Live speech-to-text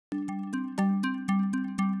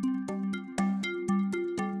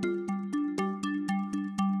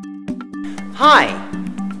Hi,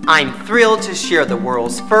 I'm thrilled to share the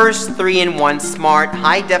world's first 3-in-1 smart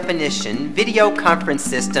high-definition video conference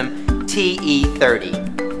system, TE30.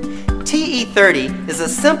 TE30 is a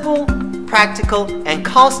simple, practical, and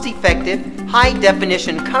cost-effective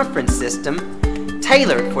high-definition conference system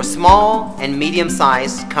tailored for small and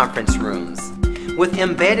medium-sized conference rooms. With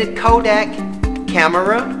embedded codec,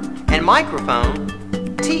 camera, and microphone,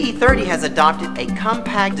 TE30 has adopted a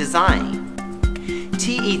compact design.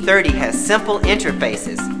 TE30 has simple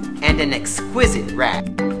interfaces and an exquisite rack.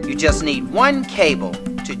 You just need one cable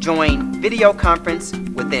to join video conference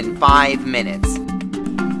within 5 minutes.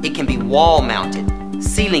 It can be wall-mounted,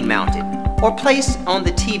 ceiling-mounted, or placed on the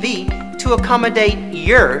TV to accommodate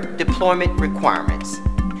your deployment requirements.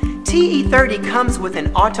 TE30 comes with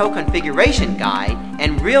an auto configuration guide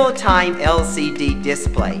and real-time LCD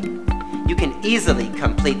display. You can easily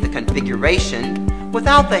complete the configuration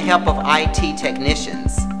without the help of IT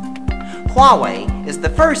technicians. Huawei is the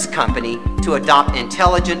first company to adopt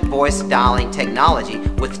intelligent voice dialing technology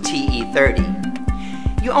with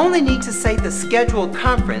TE30. You only need to say the scheduled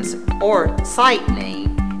conference or site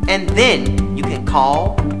name, and then you can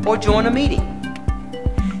call or join a meeting.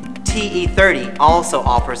 TE30 also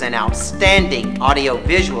offers an outstanding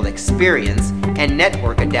audiovisual experience and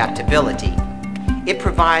network adaptability. It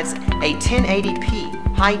provides a 1080p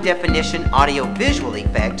high-definition audiovisual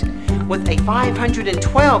effect with a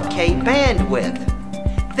 512K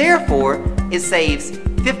bandwidth. Therefore, it saves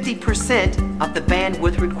 50% of the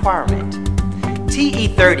bandwidth requirement.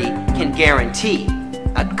 TE30 can guarantee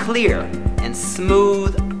a clear and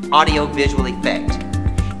smooth audiovisual effect.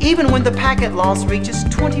 Even when the packet loss reaches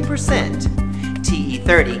 20%,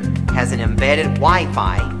 TE30 has an embedded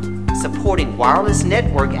Wi-Fi supporting wireless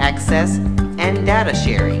network access and data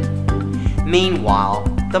sharing. Meanwhile,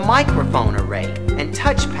 the microphone array and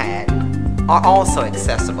touchpad are also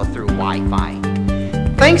accessible through Wi-Fi.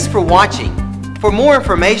 Thanks for watching. For more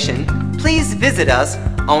information, please visit us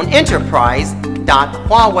on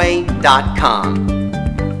enterprise.huawei.com.